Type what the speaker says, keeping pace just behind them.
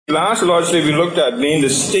Last Lord's Day we looked at being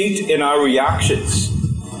distinct in our reactions,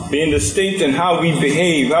 being distinct in how we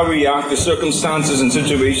behave, how we react to circumstances and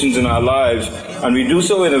situations in our lives, and we do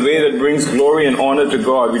so in a way that brings glory and honor to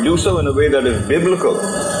God. We do so in a way that is biblical.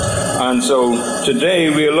 And so today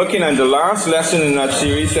we are looking at the last lesson in that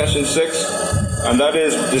series, session 6, and that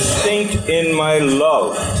is distinct in my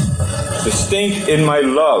love. Distinct in my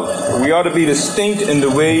love. We ought to be distinct in the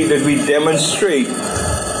way that we demonstrate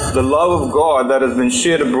the love of God that has been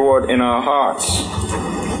shared abroad in our hearts.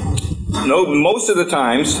 No, most of the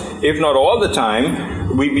times, if not all the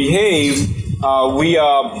time, we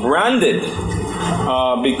are branded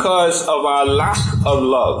because of our lack of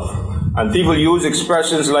love. And people use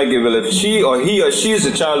expressions like, well, if he or she is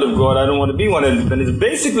a child of God, I don't want to be one. And it's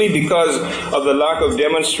basically because of the lack of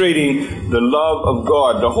demonstrating the love of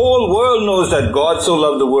God. The whole world knows that God so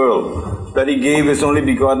loved the world that he gave his only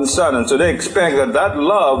begotten Son. And so they expect that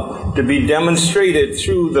love to be demonstrated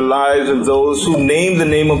through the lives of those who name the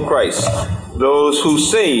name of Christ, those who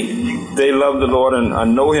say they love the Lord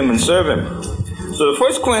and know him and serve him. So the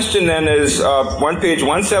first question then is page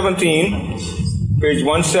 117. Page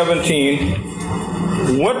 117.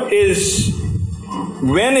 When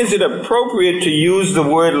is it appropriate to use the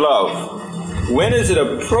word love? When is it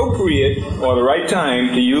appropriate or the right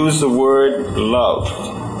time to use the word love?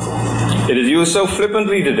 It is used so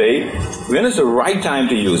flippantly today. When is the right time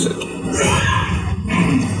to use it?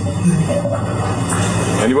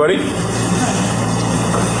 Anybody?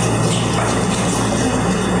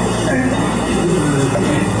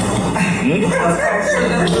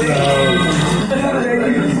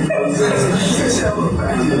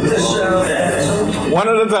 One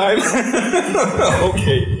at a time.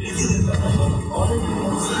 Okay.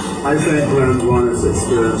 I think when one is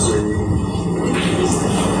experiencing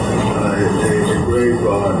a grave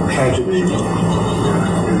tragedy in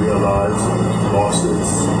their lives, losses,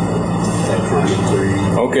 that kind of thing.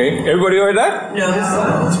 Okay. Everybody heard that?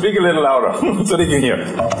 No. Speak a little louder so they can hear.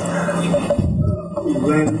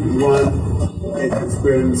 When one is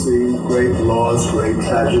experiencing great loss, great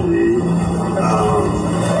tragedy,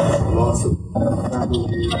 loss of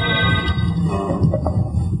family,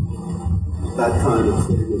 that kind of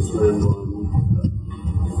thing is when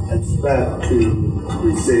one expects to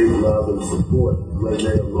receive love and support when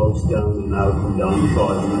they are most down and out and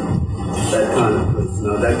downtrodden, that kind of place.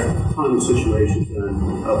 Now, that kind of situation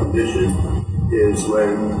and condition is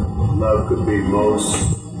when love could be most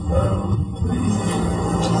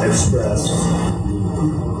expressed.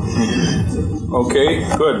 Okay,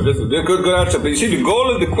 good. This is a good answer. But you see, the goal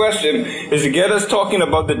of the question is to get us talking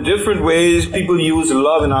about the different ways people use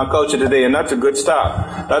love in our culture today, and that's a good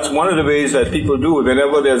start. That's one of the ways that people do it.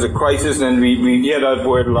 Whenever there's a crisis, then we hear that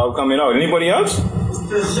word love coming out. Anybody else?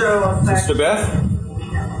 To show affection. Sister Beth?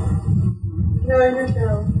 No, you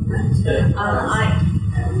go.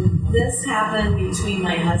 This happened between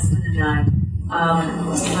my husband and I.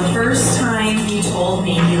 The first time he told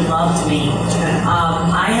me he loved me,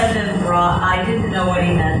 I didn't know what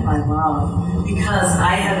he meant by love, because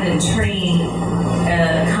I had been trained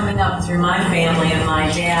coming up through my family and my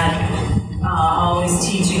dad always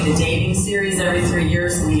teaching the dating series every 3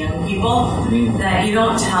 years to the young people, that you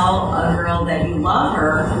don't tell a girl that you love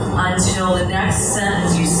her until the next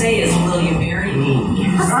sentence you say is, will you marry me?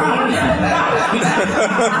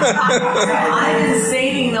 I've been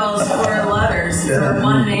saving those 4 letters for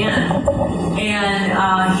one man, and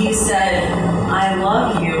he said, I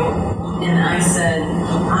love you, and I said,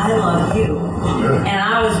 I love you. And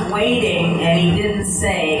I was waiting, and he didn't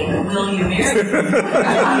say, will you marry me? He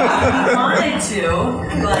wanted to,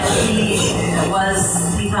 but he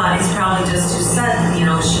thought he's probably just too set,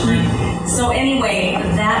 should I? So anyway,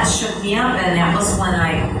 that shook me up, and that was when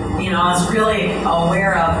I was really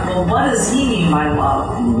aware of, well, what does he mean by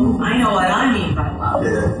love? I know what I mean by love.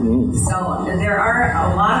 So there are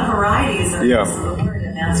a lot of varieties of this word.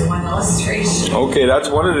 That's one illustration. Okay, that's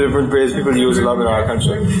one of the different ways people use love in our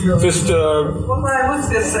country. Just well, I was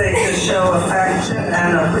going to say to show affection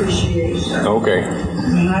and appreciation. Okay.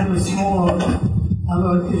 When I was small, I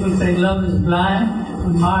heard people say love is blind,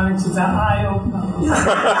 but marriage is an eye opener.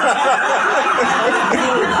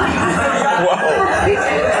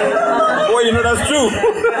 Wow. Boy, that's true.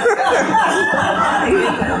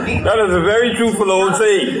 That is a very truthful old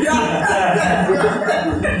saying.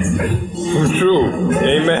 It's true.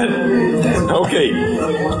 Amen. Okay.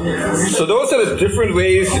 So those are the different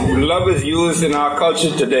ways love is used in our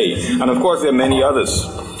culture today. And of course, there are many others.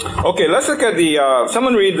 Okay, let's look at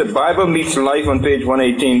someone read the Bible Meets Life on page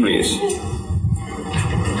 118, please.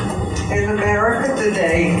 In America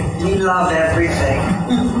today, we love everything.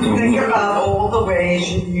 Think about all the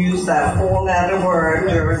ways you use that four-letter word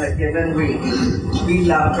during a given week. We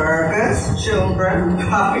love burgers, children,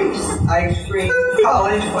 puppies, ice cream,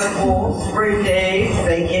 college football, spring days,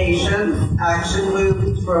 vacations, action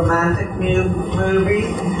movies, romantic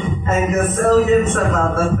movies, and gazillions of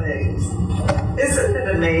other things. Isn't it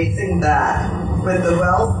amazing that, with the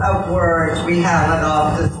wealth of words we have at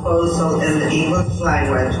our disposal in the English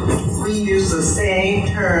language, we use the same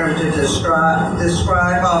term to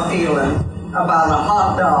describe our feelings about a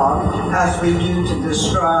hot dog as we do to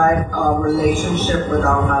describe our relationship with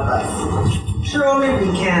our mothers? Surely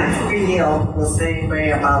we can't feel the same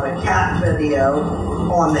way about a cat video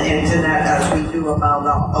on the internet as we do about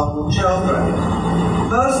our own children.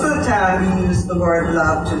 Most of the time we use the word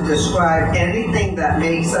love to describe anything that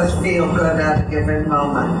makes us feel good at a given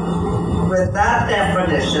moment. With that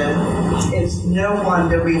definition, it's no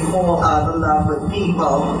wonder we fall out of love with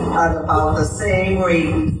people at about the same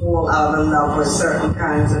rate we fall out of love with certain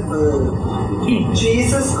kinds of food.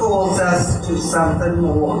 Jesus calls us to something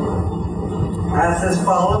more. As his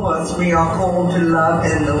followers, we are called to love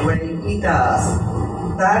in the way he does.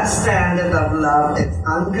 That standard of love is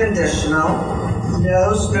unconditional,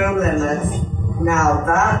 knows no limits. Now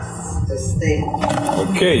that's distinct.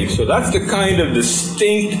 Okay, so that's the kind of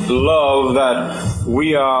distinct love that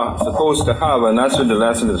we are supposed to have, and that's what the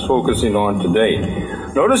lesson is focusing on today.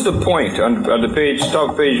 Notice the point on the page,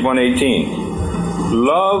 top page 118.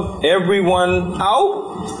 Love everyone, how?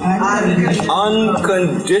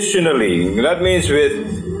 Unconditionally. That means with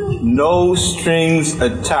no strings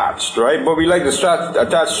attached, right? But we like to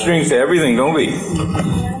attach strings to everything, don't we?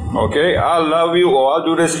 Okay, I'll love you, or I'll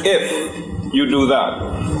do this if you do that,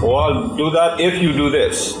 or I'll do that if you do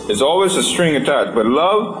this. It's always a string attached. But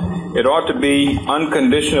love, it ought to be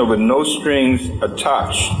unconditional with no strings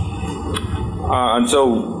attached. And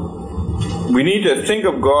so we need to think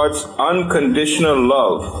of God's unconditional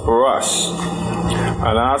love for us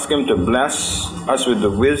and ask him to bless us with the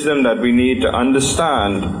wisdom that we need to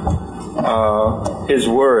understand his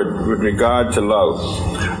word with regard to love.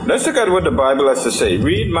 Let's look at what the Bible has to say.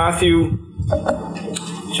 Read Matthew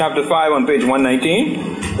chapter 5 on page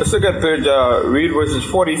 119. Let's look at read verses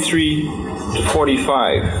 43 to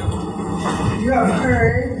 45. You have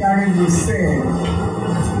heard that it was said,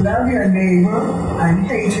 love your neighbor and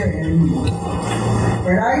hate your enemy.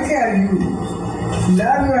 But I tell you,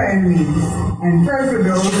 love your enemies and pray for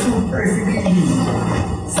those who persecute you,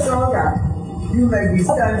 so that you may be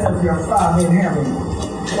sons of your Father in heaven.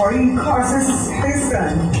 For he causes his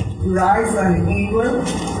sun to rise on the evil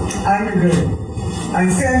and the good,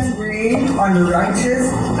 and sends rain on the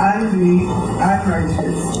righteous and the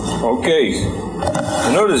unrighteous. Okay.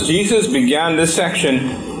 Notice Jesus began this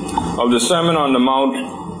section of the Sermon on the Mount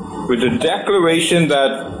with a declaration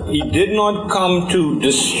that he did not come to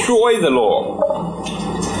destroy the law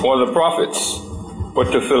or the prophets,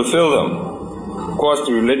 but to fulfill them. Of course,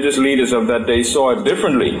 the religious leaders of that day saw it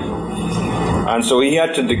differently. And so he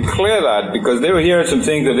had to declare that because they were hearing some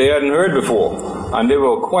things that they hadn't heard before. And they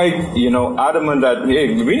were quite, adamant that,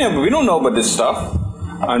 hey, we don't know about this stuff.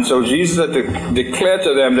 And so Jesus had to declare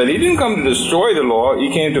to them that he didn't come to destroy the law, he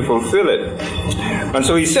came to fulfill it. And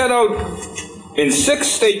so he set out in 6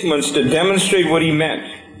 statements to demonstrate what he meant.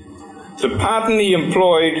 The pattern he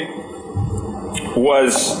employed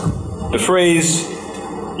was the phrase,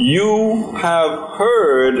 you have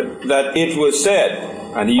heard that it was said.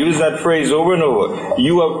 And he used that phrase over and over.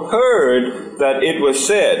 You have heard that it was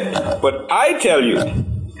said, but I tell you.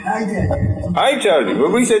 I tell you.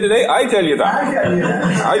 What we say today, I tell you that.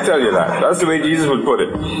 I tell you that. That's the way Jesus would put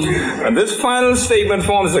it. And this final statement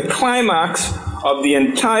forms the climax of the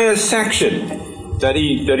entire section that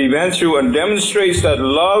he went through and demonstrates that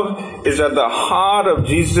love is at the heart of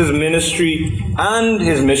Jesus' ministry and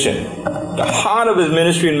his mission. The heart of his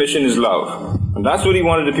ministry and mission is love. And that's what he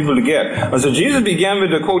wanted the people to get. And so Jesus began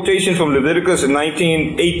with a quotation from Leviticus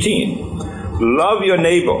 19:18. Love your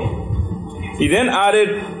neighbor. He then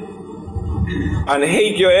added, and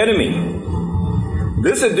hate your enemy.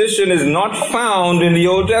 This addition is not found in the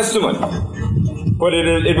Old Testament. But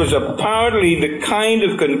it was apparently the kind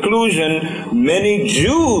of conclusion many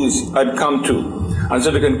Jews had come to. And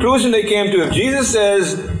so the conclusion they came to, if Jesus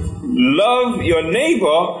says, love your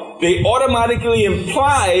neighbor, they automatically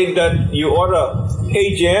implied that you ought to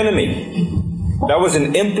hate your enemy. That was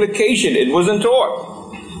an implication. It wasn't taught.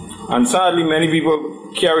 And sadly, many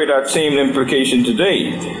people carry that same implication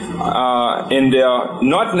today in their,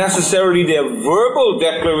 not necessarily their verbal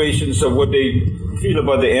declarations of what they feel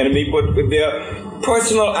about the enemy, but with their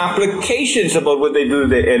personal applications about what they do to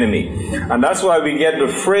the enemy. And that's why we get the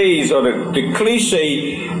phrase or the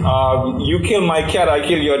cliche, you kill my cat, I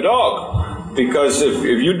kill your dog. Because if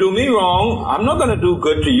you do me wrong, I'm not going to do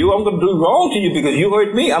good to you. I'm going to do wrong to you because you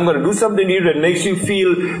hurt me. I'm going to do something to you that makes you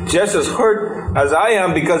feel just as hurt as I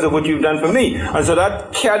am because of what you've done for me. And so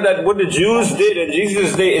that what the Jews did in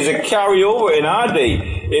Jesus' day is a carryover in our day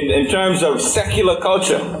in terms of secular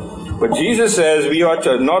culture. But Jesus says we ought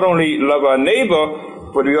to not only love our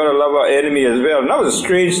neighbor, but we ought to love our enemy as well. And that was a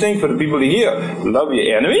strange thing for the people to hear. Love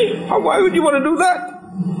your enemy? Why would you want to do that?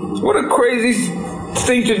 What a crazy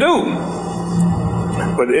thing to do.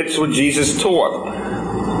 But it's what Jesus taught.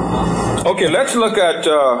 Okay, let's look at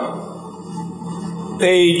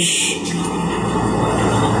page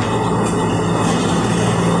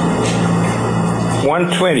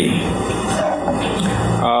 120.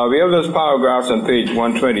 We have those paragraphs on page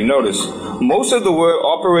 120. Notice, most of the word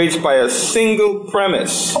operates by a single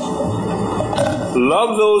premise.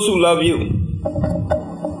 Love those who love you.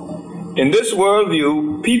 In this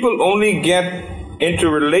worldview, people only get into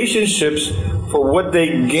relationships for what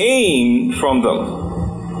they gain from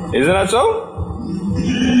them. Isn't that so?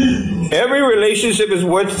 Every relationship is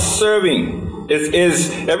worth serving.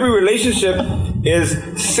 Every relationship is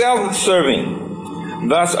self-serving.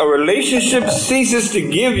 Thus, a relationship ceases to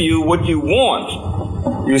give you what you want.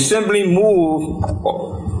 You simply move.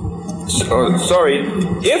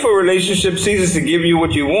 If a relationship ceases to give you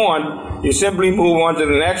what you want, you simply move on to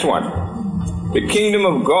the next one. The kingdom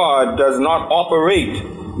of God does not operate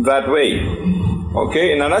that way.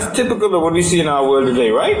 Okay, now that's typical of what we see in our world today,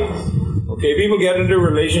 right? Okay, people get into a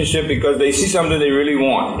relationship because they see something they really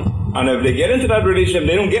want. And if they get into that relationship,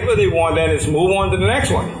 they don't get what they want, then it's move on to the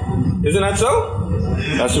next one. Isn't that so?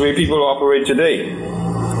 That's the way people operate today.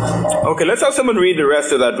 Okay, let's have someone read the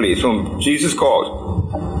rest of that, please, from Jesus Calls.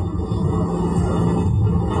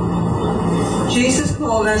 Jesus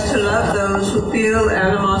called us to love those who feel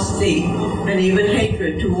animosity and even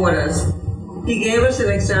hatred toward us. He gave us an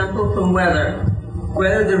example from weather.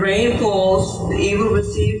 Whether the rain falls, the evil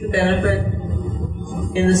receive the benefit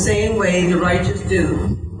in the same way the righteous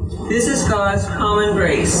do. This is God's common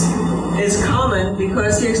grace. It's common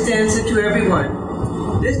because He extends it to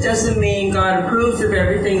everyone. This doesn't mean God approves of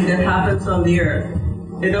everything that happens on the earth.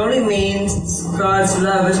 It only means God's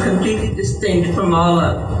love is completely distinct from our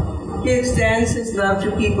love. He extends His love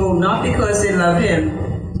to people not because they love Him,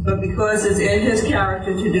 but because it's in His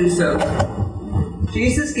character to do so.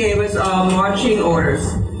 Jesus gave us our marching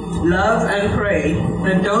orders. Love and pray.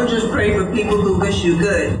 And don't just pray for people who wish you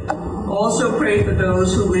good. Also pray for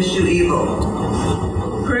those who wish you evil.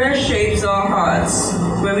 Prayer shapes our hearts.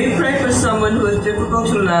 When we pray for someone who is difficult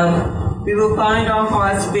to love, we will find our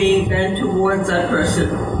hearts being bent towards that person.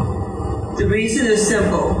 The reason is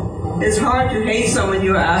simple. It's hard to hate someone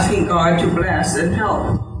you are asking God to bless and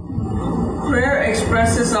help. Prayer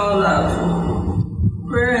expresses our love.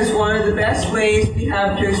 Prayer is one of the best ways we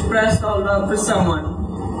have to express our love for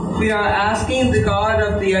someone. We are asking the God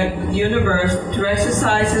of the universe to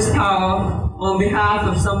exercise His power on behalf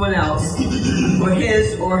of someone else, for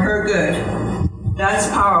his or her good. That's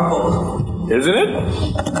powerful. Isn't it?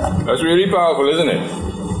 That's really powerful, isn't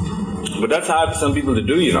it? But that's hard for some people to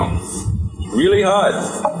do, you know. Really hard.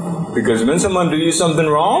 Because when someone do you something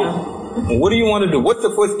wrong, what do you want to do? What's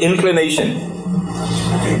the first inclination?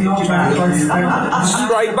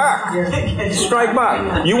 Strike back. Strike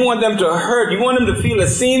back. You want them to hurt. You want them to feel the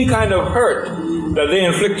same kind of hurt that they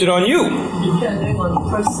inflicted on you. Depending on the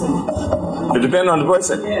person. It depends on the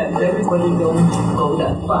person. Yeah, everybody don't go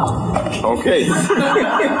that far. Okay.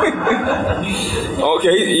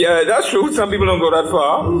 Okay, yeah, that's true. Some people don't go that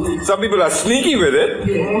far. Some people are sneaky with it.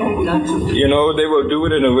 Yeah, you know, they will do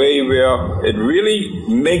it in a way where it really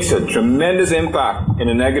makes a tremendous impact in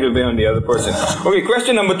a negative way on the other person. Okay,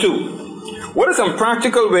 question number 2. What are some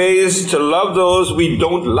practical ways to love those we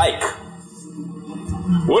don't like?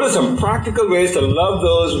 What are some practical ways to love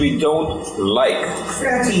those we don't like?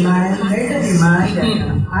 Set your mind, make up your mind that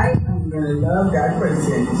I am going to love that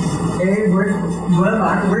person. What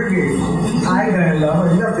my work is, I'm going to love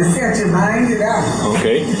her. You have to set your mind to that.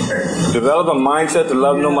 Okay. Develop a mindset to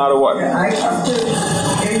love no matter what. I have to,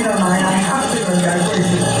 in my mind, I have to love that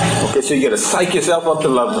person. Okay, so you got to psych yourself up to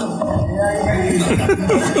love them.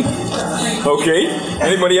 Okay.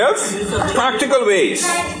 Anybody else? Practical ways.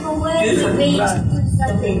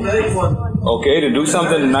 Okay, to do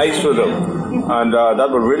something nice for them, and that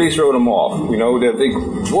will really throw them off. You know, they'll think,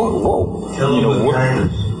 whoa. You know, what?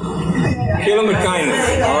 Kill them with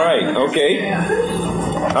kindness. All right, okay.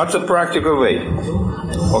 That's a practical way.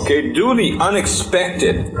 Okay, do the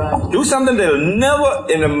unexpected. Do something they'll never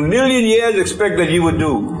in a million years expect that you would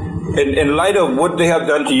do in light of what they have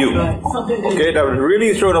done to you. Okay, that would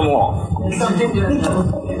really throw them off.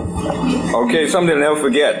 Okay, something they'll never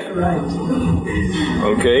forget.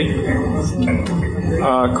 Okay.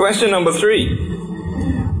 Question number 3.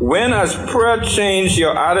 When has prayer changed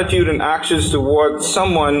your attitude and actions towards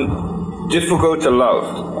someone difficult to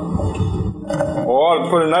love? Or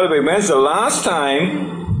put another way, when's the last time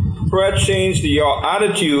prayer changed your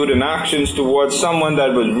attitude and actions towards someone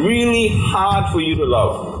that was really hard for you to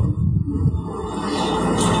love?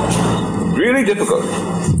 Really difficult.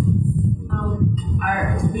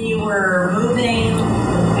 We were moving,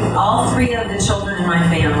 all 3 of the children in my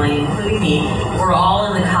family, including me, were all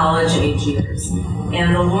in the college age years.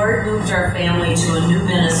 And the Lord moved our family to a new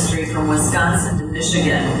ministry from Wisconsin to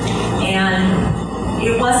Michigan. And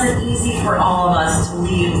it wasn't easy for all of us to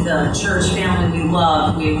leave the church family we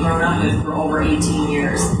loved, we had grown up with for over 18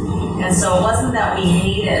 years. And so it wasn't that we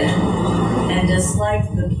hated and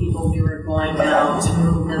disliked the people we were going out to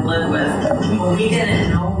move and live with, but we didn't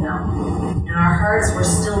know them. And our hearts were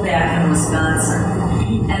still back in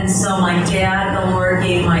Wisconsin. And so my dad, the Lord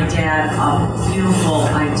gave my dad a beautiful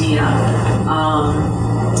idea.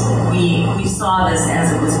 We saw this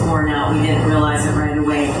as it was born out. We didn't realize it right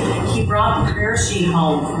away. He brought the prayer sheet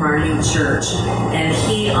home from our new church, and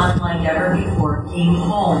he, unlike ever before, came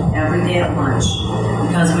home every day at lunch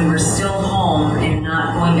because we were still home and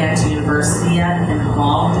not going back to university yet in the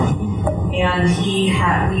fall. And we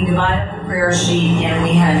divided up the prayer sheet, and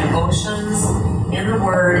we had devotions in the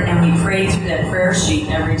Word, and we prayed through that prayer sheet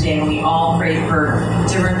every day, and we all prayed for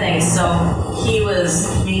different things. So he was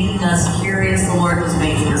making us curious. The Lord was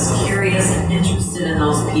making us curious and interested in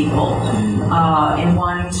those people, and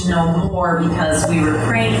wanting to know more, because we were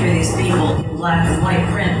praying for these people in black and white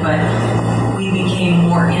print, but we became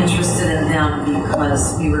more interested in them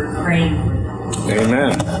because we were praying for them.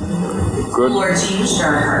 Amen. Good. The Lord changed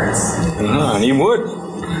our hearts. And He would.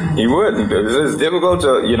 He would. It's difficult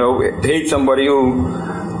to, hate somebody who,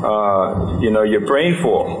 you're praying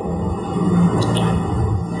for.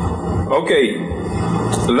 Okay,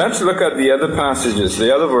 let's look at the other passages,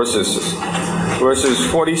 the other verses. Verses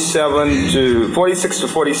 46 to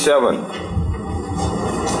 47.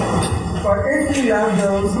 For if you love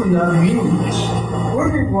those who love you,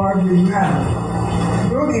 what reward will you have?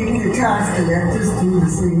 Don't even the tax collectors do the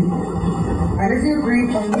same. And if you greet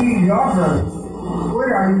only your brothers, what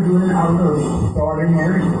are you doing out of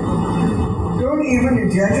ordinary? Don't even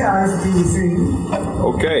the Gentiles do the same.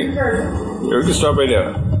 Okay, we can stop right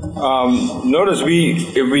there. Notice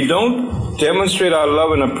if we don't demonstrate our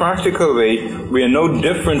love in a practical way, we are no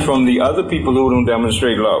different from the other people who don't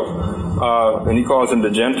demonstrate love. And he calls them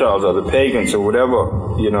the Gentiles or the pagans or whatever,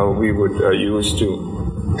 we would use to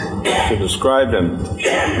describe them.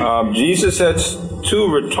 Jesus sets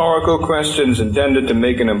 2 rhetorical questions intended to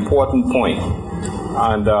make an important point.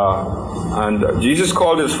 And Jesus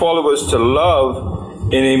called his followers to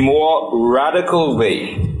love in a more radical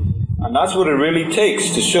way. And that's what it really takes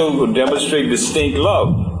to demonstrate distinct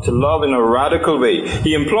love, to love in a radical way.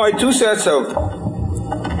 He employed 2 sets of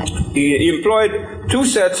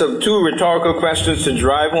 2 rhetorical questions to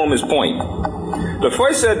drive home his point. The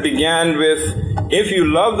first set began with, if you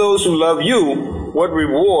love those who love you, what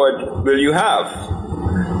reward will you have?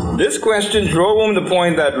 This question drove home the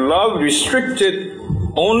point that love restricted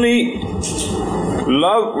only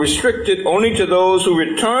to those who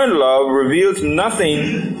return love reveals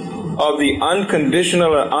nothing of the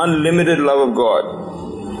unconditional and unlimited love of God.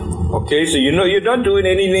 Okay, so you're not doing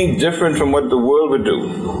anything different from what the world would do.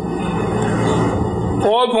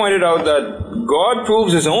 Paul pointed out that God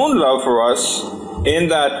proves his own love for us in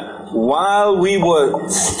that while we were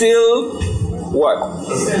still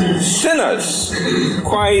sinners,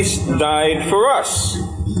 Christ died for us.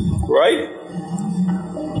 Right?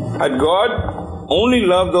 Had God only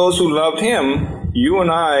loved those who loved him, you and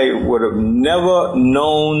I would have never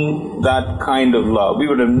known that kind of love. We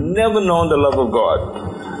would have never known the love of God.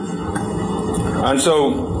 And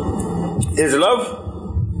so, his love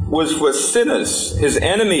was for sinners, his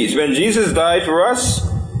enemies. When Jesus died for us,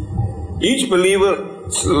 each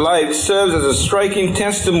believer's life serves as a striking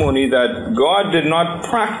testimony that God did not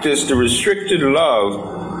practice the restricted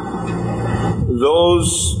love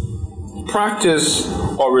those practice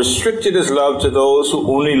or restricted his love to those who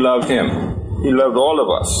only loved him. He loved all of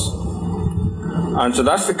us. And so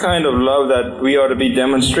that's the kind of love that we ought to be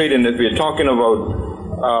demonstrating if we're talking about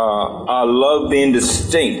our love being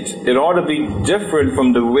distinct. It ought to be different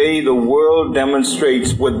from the way the world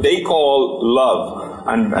demonstrates what they call love.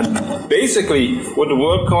 And basically, what the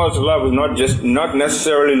world calls love is not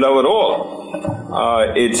necessarily love at all.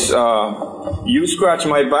 It's you scratch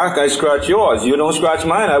my back, I scratch yours. You don't scratch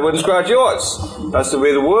mine, I wouldn't scratch yours. That's the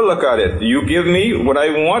way the world look at it. You give me what I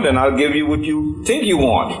want, and I'll give you what you think you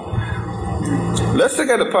want. Let's look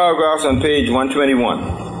at the paragraphs on page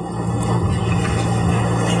 121.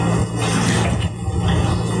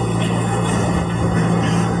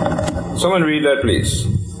 Someone read that, please.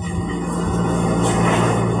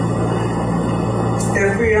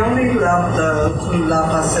 If we only love those who love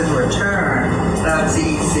us in return, that's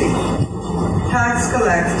easy. Tax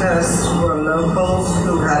collectors were locals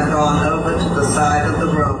who had gone over to the side of the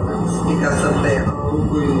Romans because of their own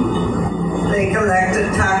greed. They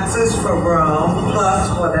collected taxes for Rome plus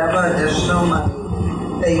whatever additional money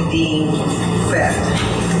they deemed fit.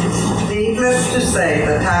 Needless to say,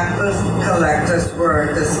 the tax collectors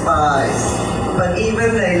were despised, but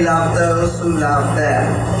even they loved those who loved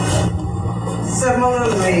them.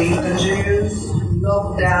 Similarly, the Jews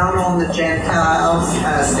looked down on the Gentiles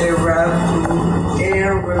as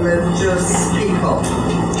irreligious people.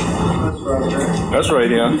 That's right,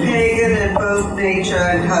 yeah. Pagan in both nature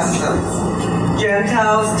and customs.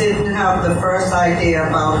 Gentiles didn't have the first idea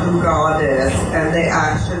about who God is, and their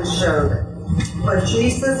actions showed it. But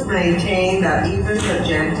Jesus maintained that even the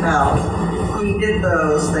Gentiles greeted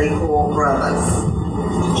those they called brothers.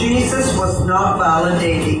 Jesus was not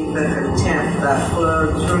validating the contempt that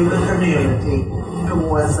flowed through the community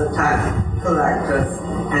towards the tax collectors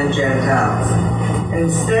and Gentiles.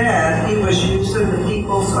 Instead, he was using the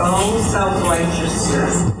people's own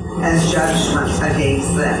self-righteousness and judgment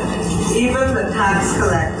against them. Even the tax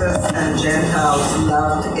collectors and Gentiles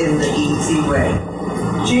loved in the easy way.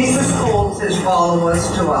 Jesus calls his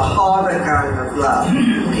followers to a harder kind of love.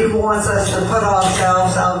 He wants us to put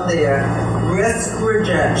ourselves out there, risk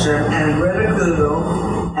rejection and ridicule,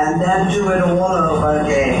 and then do it all over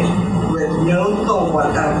again with no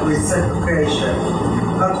thought of reciprocation.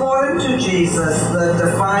 According to Jesus, the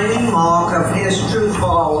defining mark of his true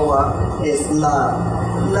follower is love.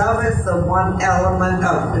 Love is the one element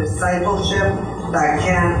of discipleship that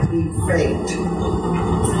can't be faked.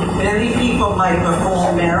 Many people might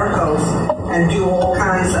perform miracles and do all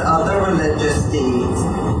kinds of other religious deeds,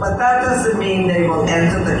 but that doesn't mean they will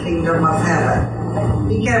enter the kingdom of heaven.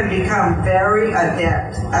 We can become very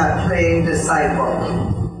adept at playing disciple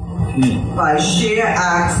by sheer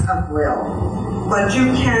acts of will, but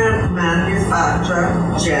you can't manufacture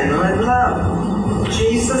genuine love.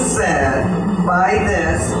 Jesus said, "By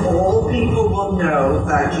this, all people will know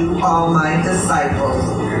that you are my disciples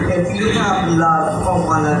if you have love for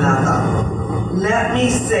one another." Let me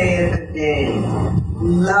say it again.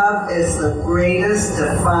 Love is the greatest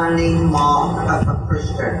defining mark of a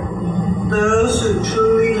Christian. Those who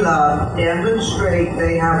truly love demonstrate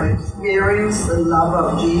they have experienced the love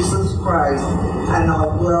of Jesus Christ and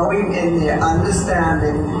are growing in their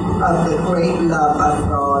understanding of the great love of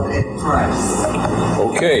God in Christ.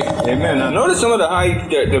 Okay, amen. Now notice some of the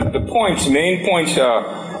main points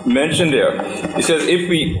mentioned there. It says, if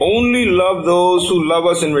we only love those who love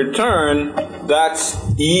us in return, that's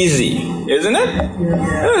easy, isn't it?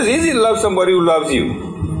 Yeah. It's easy to love somebody who loves you.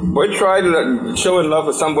 But try to show love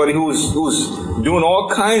for somebody who's doing all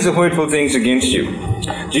kinds of hurtful things against you.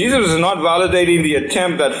 Jesus is not validating the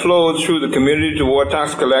attempt that flowed through the community toward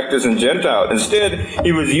tax collectors and Gentiles. Instead,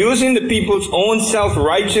 he was using the people's own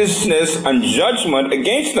self-righteousness and judgment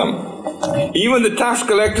against them. Even the tax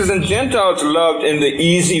collectors and Gentiles loved in the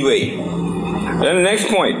easy way. Then the next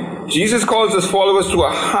point, Jesus calls his followers to a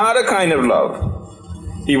harder kind of love.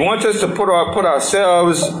 He wants us to put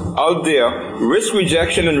ourselves out there, risk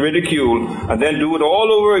rejection and ridicule, and then do it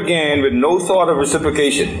all over again with no thought of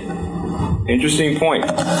reciprocation. Interesting point.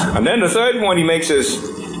 And then the third point he makes is,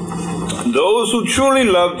 those who truly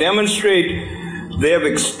love demonstrate they have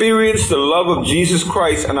experienced the love of Jesus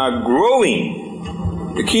Christ and are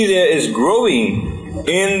growing. The key there is growing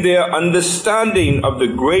in their understanding of the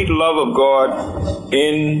great love of God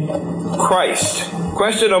in Christ.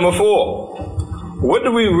 Question number 4. What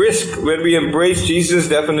do we risk when we embrace Jesus'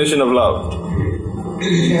 definition of love?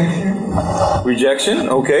 Rejection. Rejection,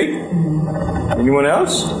 okay. Anyone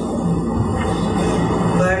else?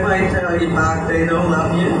 They might tell you back they don't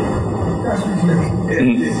love you.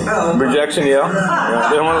 Rejection, yeah.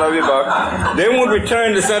 They don't want to love you back. They won't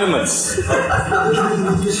return the sentiments.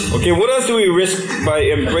 Okay, what else do we risk by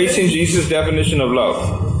embracing Jesus' definition of love?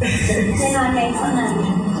 They'll make fun of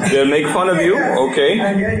you. They'll make fun of you, okay.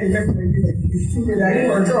 But I didn't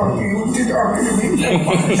want to talk to you. You talking to me.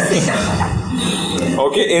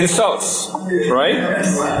 Okay, insults, right?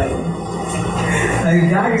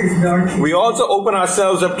 We also open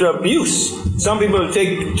ourselves up to abuse. Some people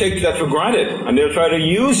take that for granted, and they'll try to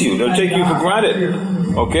use you. They'll take you for granted.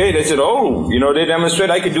 Okay, they said, they demonstrate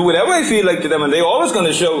I can do whatever I feel like to them, and they're always going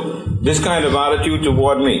to show this kind of attitude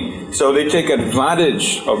toward me. So they take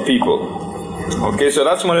advantage of people. Okay, so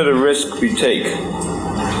that's one of the risks we take.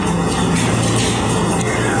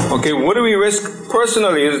 Okay, what do we risk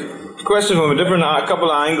personally? Question from a couple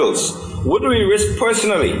of angles. What do we risk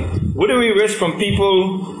personally? What do we risk from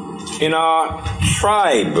people in our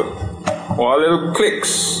tribe or our little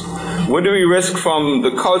cliques? What do we risk from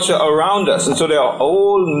the culture around us? And so there are a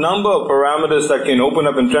whole number of parameters that can open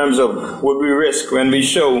up in terms of what we risk when we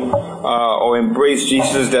show or embrace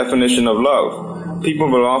Jesus' definition of love. People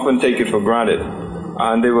will often take it for granted.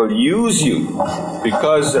 And they will use you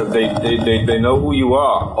because they know who you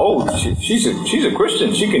are. Oh, she's a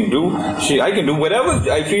Christian. I can do whatever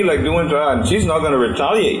I feel like doing to her, and she's not going to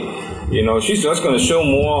retaliate. She's just going to show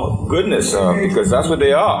more goodness because that's what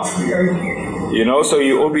they are. So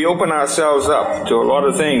we open ourselves up to a lot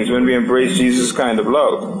of things when we embrace Jesus' kind of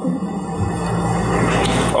love.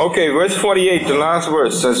 Okay, verse 48, the last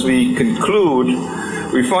verse. As we conclude,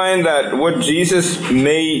 we find that what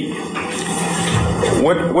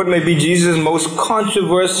may be Jesus' most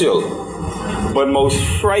controversial but most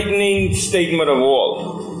frightening statement of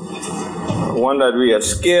all, one that we are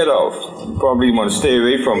scared of, probably want to stay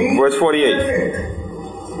away from. Verse 48.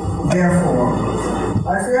 Therefore,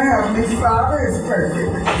 as your heavenly Father is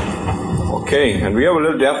perfect. Okay, and we have a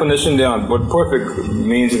little definition there on what perfect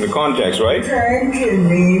means in the context, right? Perfect can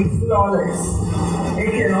mean flawless.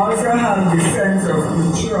 It can also have the sense of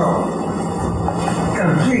mature,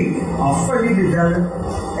 complete, or fully developed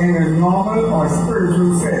in a normal or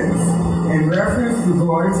spiritual sense, in reference to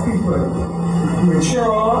God's people. Mature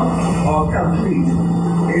or complete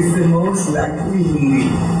is the most likely meaning.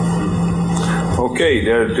 Okay,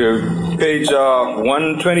 the page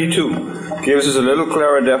 122 gives us a little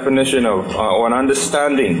clearer definition of or an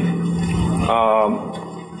understanding of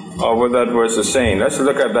what that verse is saying. Let's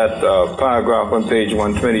look at that paragraph on page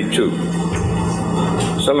 122.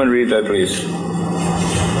 Someone read that, please.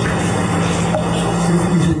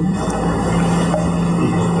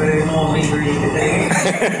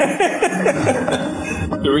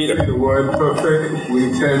 The reader. The word perfect,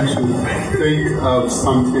 we tend to think of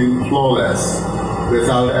something flawless,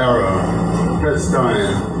 without error,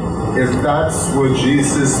 pristine. If that's what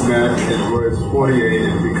Jesus meant in verse 48,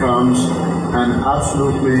 it becomes an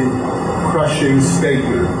absolutely crushing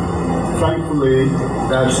statement. Thankfully,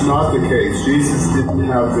 that's not the case. Jesus didn't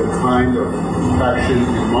have the kind of perfection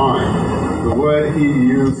in mind. The word he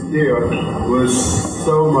used here was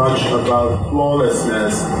so much about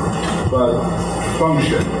flawlessness, but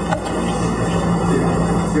function.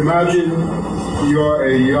 Imagine you're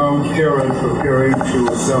a young parent preparing to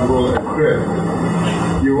assemble a crib.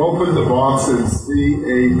 You open the box and see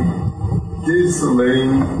a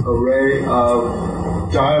dazzling array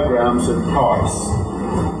of diagrams and parts.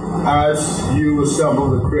 As you assemble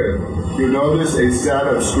the crib, you notice a set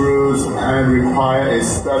of screws and require a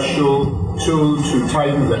special tool to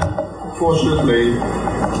tighten them. Fortunately,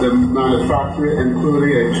 the manufacturer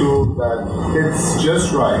included a tool that fits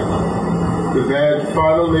just right. The bed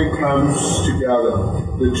finally comes together.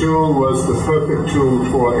 The tool was the perfect tool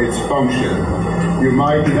for its function. You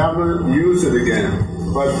might never use it again,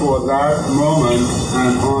 but for that moment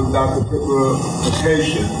and on that particular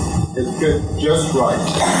occasion, it fit just right.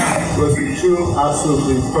 Was the tool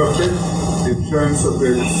absolutely perfect in terms of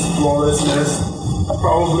its flawlessness?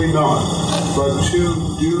 Probably not, but to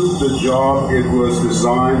do the job it was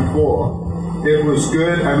designed for. It was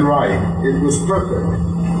good and right. It was perfect.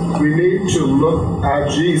 We need to look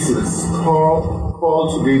at Jesus,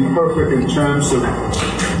 called to be perfect in terms of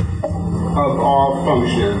our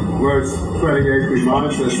function. Verse 28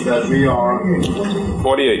 reminds us that we are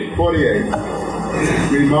 48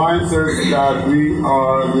 reminds us that we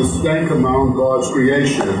are distinct among God's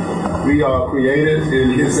creation. We are created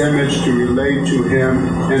in His image to relate to Him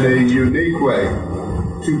in a unique way.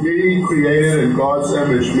 To be created in God's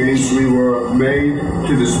image means we were made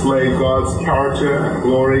to display God's character and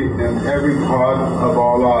glory in every part of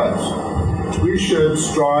our lives. We should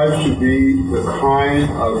strive to be the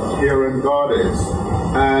kind of parent God is,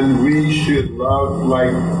 and we should love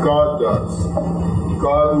like God does.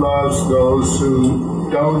 God loves those who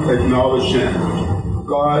don't acknowledge Him.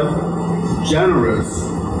 God generous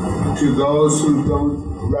to those who don't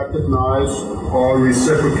recognize or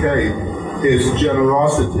reciprocate His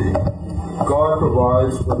generosity. God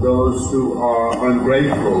provides for those who are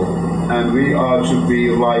ungrateful, and we are to be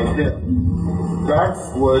like Him. That's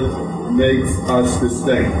what makes us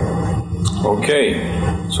distinct. Okay,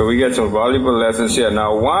 so we get some valuable lessons here.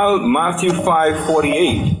 Now, while Matthew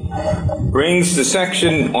 5:48 brings the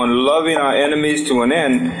section on loving our enemies to an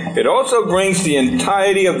end, it also brings the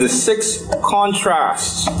entirety of the 6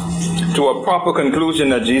 contrasts to a proper conclusion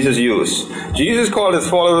that Jesus used. Jesus called his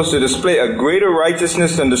followers to display a greater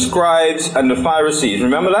righteousness than the scribes and the Pharisees.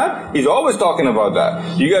 Remember that? He's always talking about that.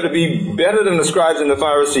 You got to be better than the scribes and the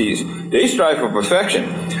Pharisees. They strive for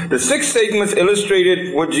perfection. The 6 statements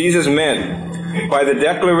illustrated what Jesus meant by the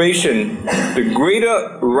declaration. The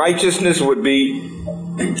greater righteousness would be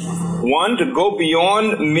 1, to go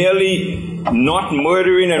beyond merely not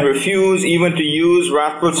murdering and refuse even to use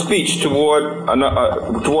wrathful speech toward a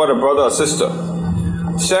brother or sister.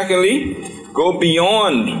 Secondly, go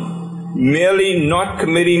beyond merely not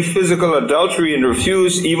committing physical adultery and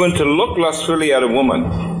refuse even to look lustfully at a woman.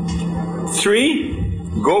 3,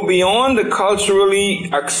 go beyond the culturally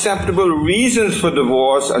acceptable reasons for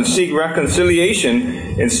divorce and seek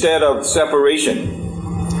reconciliation instead of separation.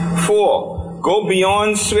 4, go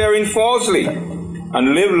beyond swearing falsely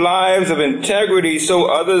and live lives of integrity so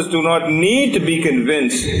others do not need to be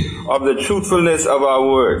convinced of the truthfulness of our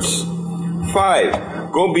words.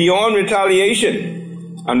 5, go beyond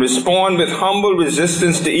retaliation and respond with humble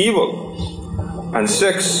resistance to evil. And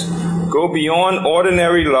 6, go beyond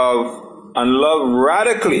ordinary love and love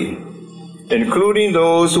radically, including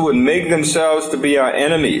those who would make themselves to be our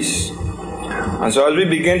enemies. And so as we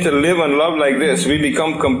begin to live and love like this, we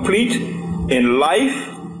become complete in life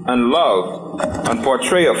and love and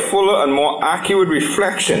portray a fuller and more accurate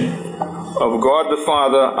reflection of God the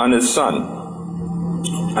Father and His Son.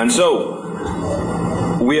 And so,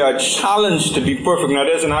 we are challenged to be perfect. Now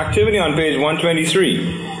there's an activity on page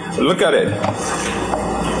 123. Look at it.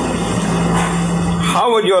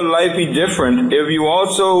 How would your life be different if you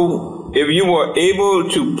were able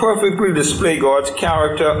to perfectly display God's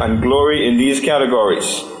character and glory in these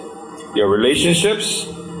categories? Your relationships,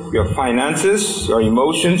 your finances, your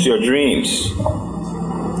emotions, your dreams.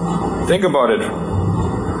 Think about it.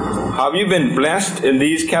 Have you been blessed in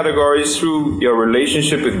these categories through your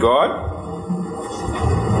relationship with God?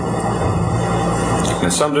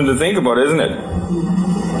 That's something to think about, isn't it?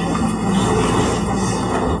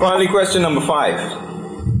 Finally, question number 5.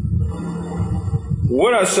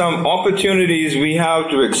 What are some opportunities we have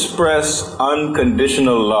to express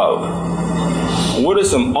unconditional love? What are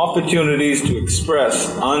some opportunities to express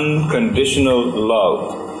unconditional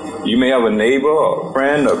love? You may have a neighbor, or a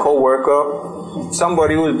friend, a co-worker,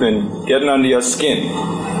 somebody who's been getting under your skin.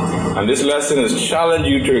 And this lesson has challenged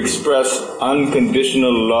you to express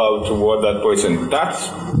unconditional love toward that person. That's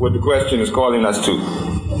what the question is calling us to.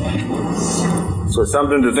 So it's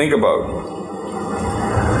something to think about.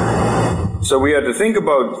 So we have to think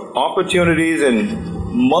about opportunities in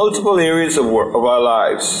multiple areas of our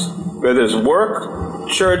lives. Whether it's work,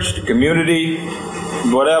 church, the community,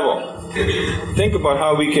 whatever. Think about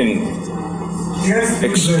how we can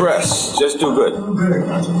express, just do good.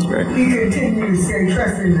 Okay. He continued to say,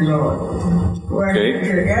 trust in the Lord. Well, at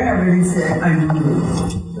the end of it, he said, I do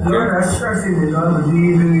good. Lord, I trust in the Lord, but he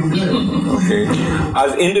really good. Okay.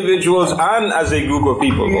 As individuals and as a group of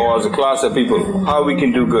people, or as a class of people, how we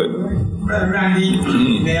can do good. Brother Randy,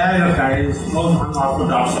 the area of that is most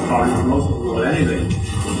unorthodox approach to most of the world anyway.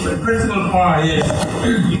 But the principal part is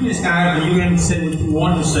you can stand up and you can say what you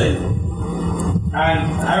want to say. And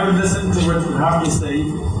I will listen to what you have to say.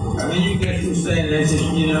 And when you get to saying, let's just,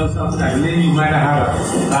 something like maybe you might have a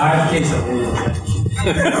bad case of it.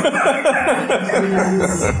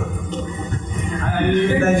 And I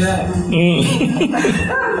leave it like that.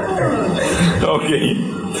 Okay.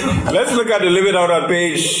 Let's look at the Live It Out on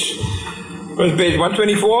page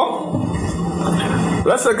 124.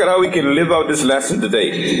 Let's look at how we can live out this lesson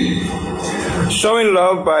today. Showing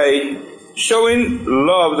love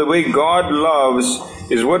the way God loves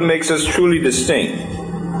is what makes us truly distinct.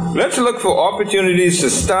 Let's look for opportunities to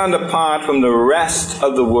stand apart from the rest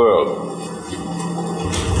of the world.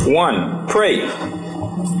 1. Pray.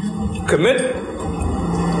 Commit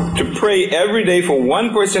to pray every day for one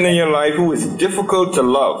person in your life who is difficult to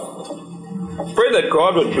love. Pray that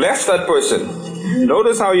God would bless that person.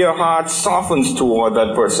 Notice how your heart softens toward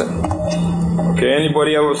that person. Okay,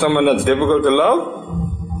 anybody have someone that's difficult to love?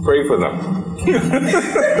 Pray for them.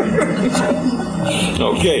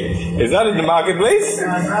 Okay, is that in the marketplace?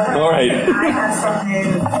 All right. I have some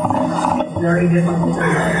neighbors very difficult.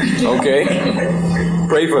 Okay,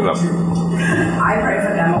 pray for them. I pray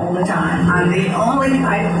for them all the time. I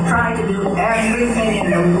try to do everything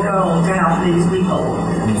in the world to help these people.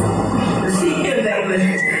 To see if they would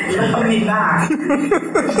love me back.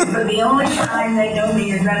 But the only time they know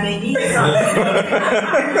me is when they need something.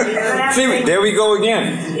 See, there we go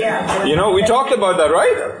again. Yeah. You know, we talked about that,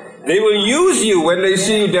 right? They will use you when they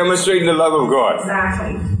see you demonstrating the love of God.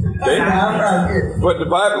 Exactly. Okay? But the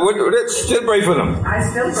Bible, still pray for them. I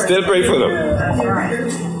Still pray for them. That's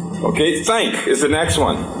right. Okay, thank is the next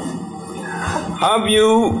one. Have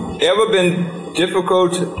you ever been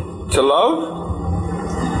difficult to love?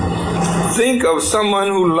 Think of someone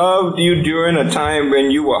who loved you during a time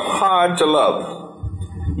when you were hard to love.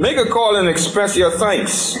 Make a call and express your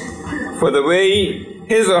thanks for the way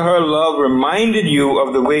his or her love reminded you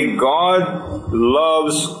of the way God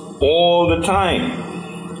loves all the time.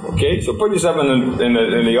 Okay, so put yourself in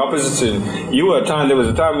the opposite. There was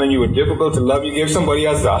a time when you were difficult to love. You gave somebody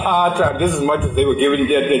else a hard time. This is as much as they were giving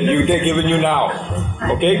they're giving you now.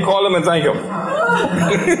 Okay, call them and thank them.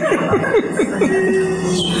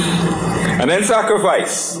 And then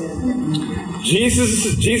sacrifice.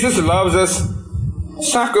 Jesus loves us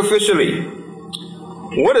sacrificially.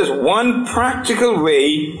 What is one practical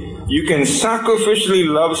way you can sacrificially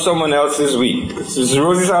love someone else this week? This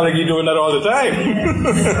Rosie sounds like you're doing that all the time.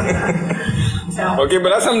 Okay, but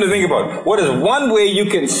that's something to think about. What is one way you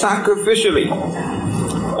can sacrificially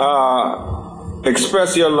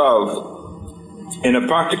express your love in a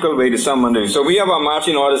practical way to someone else? So we have our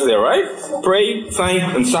marching orders there, right? Pray, thank,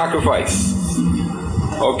 and sacrifice.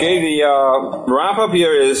 Okay, the wrap up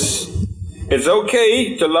here is, it's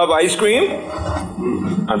okay to love ice cream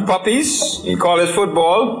and puppies and college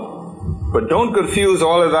football, but don't confuse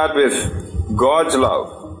all of that with God's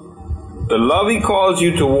love. The love He calls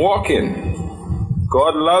you to walk in.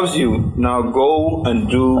 God loves you. Now go and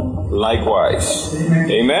do likewise.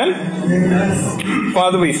 Amen? Amen.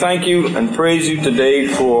 Father, we thank you and praise you today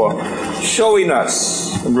for showing us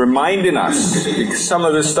and reminding us, some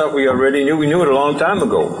of this stuff we already knew. We knew it a long time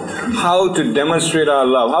ago. How to demonstrate our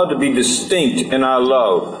love, how to be distinct in our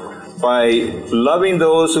love by loving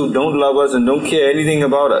those who don't love us and don't care anything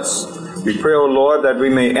about us. We pray, O Lord, that we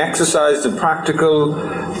may exercise the practical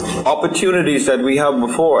opportunities that we have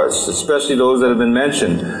before us, especially those that have been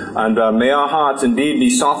mentioned. And may our hearts indeed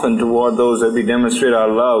be softened toward those that we demonstrate our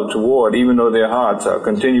love toward, even though their hearts are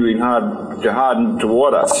continuing to harden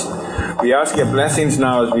toward us. We ask your blessings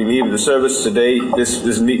now as we leave the service today, this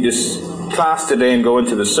class today, and go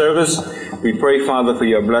into the service. We pray, Father, for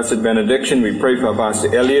your blessed benediction. We pray for Pastor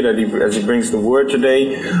Elliot as he brings the word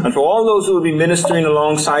today. And for all those who will be ministering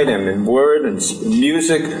alongside him in word and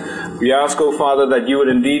music, we ask, O Father, that you would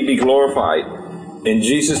indeed be glorified. In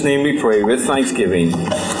Jesus' name we pray with thanksgiving.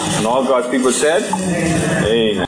 And all God's people said, Amen.